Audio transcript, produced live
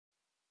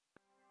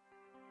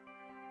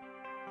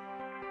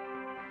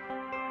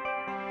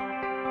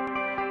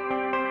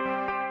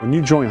When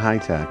you join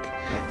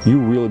HITEC, you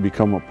really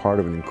become a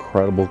part of an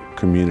incredible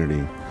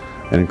community,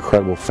 an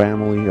incredible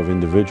family of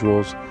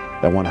individuals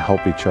that want to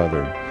help each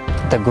other.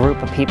 The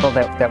group of people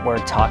that we're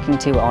talking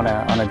to on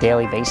a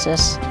daily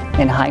basis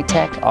in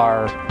HITEC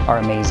are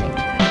amazing.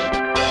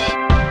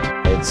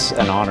 It's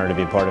an honor to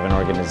be part of an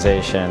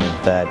organization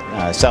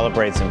that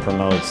celebrates and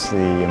promotes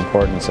the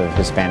importance of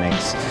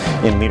Hispanics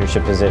in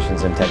leadership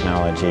positions in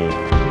technology.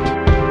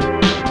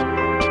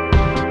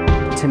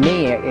 To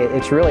me,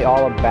 it's really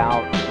all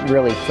about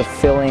really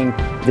fulfilling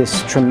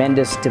this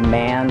tremendous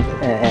demand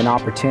and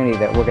opportunity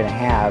that we're going to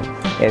have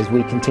as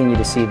we continue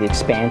to see the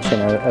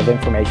expansion of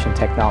information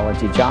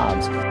technology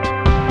jobs.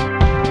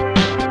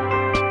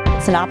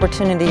 It's an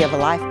opportunity of a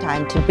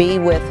lifetime to be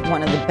with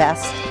one of the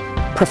best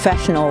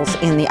professionals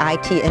in the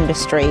IT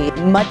industry,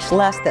 much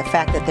less the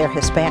fact that they're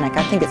Hispanic.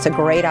 I think it's a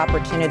great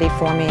opportunity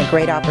for me, a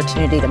great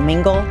opportunity to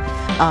mingle,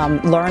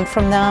 learn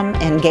from them,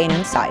 and gain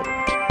insight.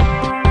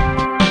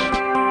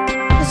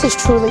 This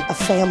is truly a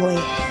family.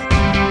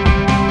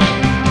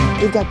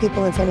 We've got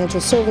people in financial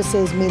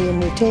services, media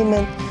and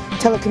entertainment,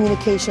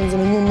 telecommunications,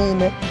 and you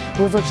name it,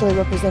 we're virtually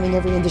representing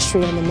every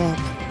industry on the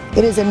map.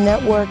 It is a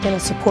network and a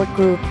support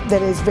group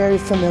that is very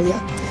familiar,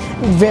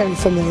 very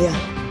familiar.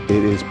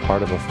 It is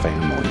part of a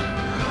family.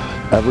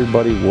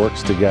 Everybody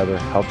works together,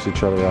 helps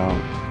each other out,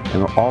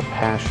 and we're all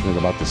passionate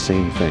about the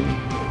same thing.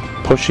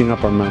 Pushing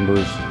up our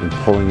members and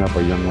pulling up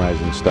our young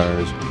rising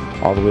stars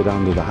all the way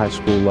down to the high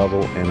school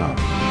level and up.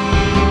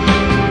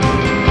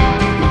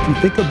 If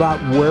you think about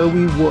where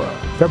we were,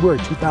 February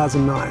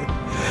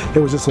 2009,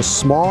 there was just a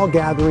small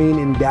gathering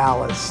in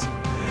Dallas,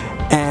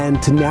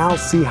 and to now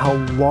see how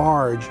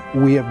large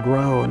we have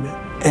grown.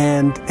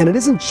 And it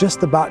isn't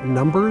just about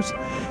numbers,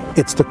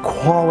 it's the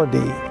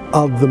quality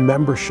of the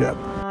membership.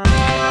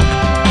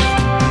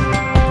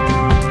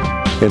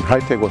 And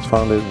HITEC was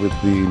founded with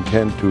the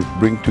intent to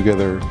bring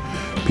together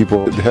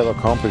people that have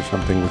accomplished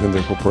something within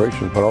their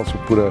corporations, but also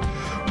put an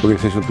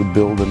organization to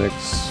build the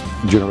next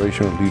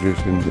generation of leaders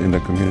in the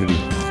community.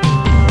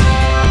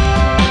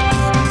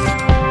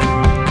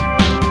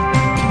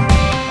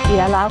 It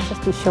allows us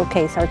to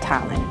showcase our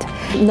talent,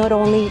 not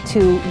only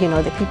to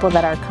the people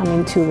that are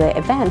coming to the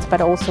events,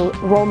 but also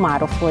role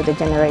model for the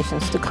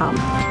generations to come.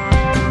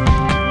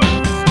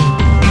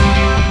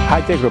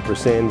 HITEC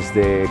represents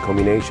the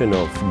combination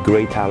of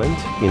great talent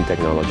in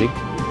technology,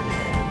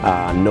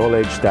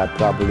 knowledge that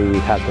probably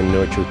has been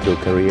nurtured through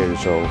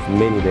careers of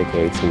many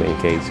decades in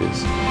many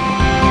cases.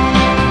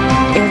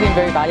 It has been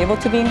very valuable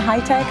to be in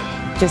HITEC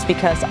just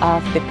because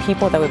of the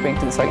people that we bring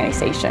to this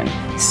organization.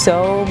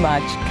 So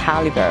much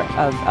caliber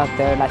of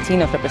the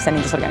Latinos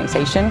representing this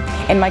organization.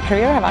 And my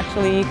career have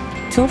actually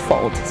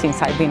twofold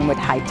since I've been with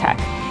HITEC.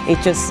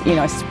 It just,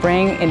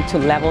 sprang into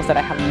levels that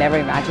I have never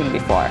imagined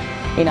before.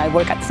 I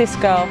work at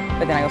Cisco,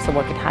 but then I also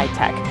work at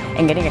HITEC.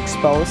 And getting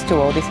exposed to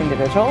all these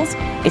individuals,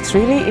 it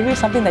really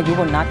something that you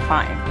will not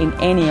find in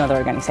any other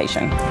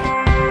organization.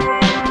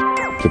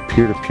 The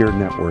peer-to-peer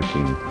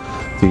networking,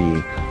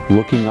 the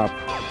looking up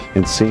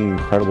and seeing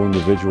incredible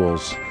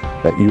individuals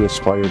that you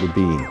aspire to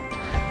be,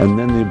 and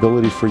then the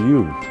ability for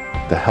you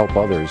to help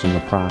others in the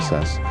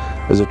process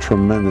is a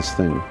tremendous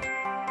thing.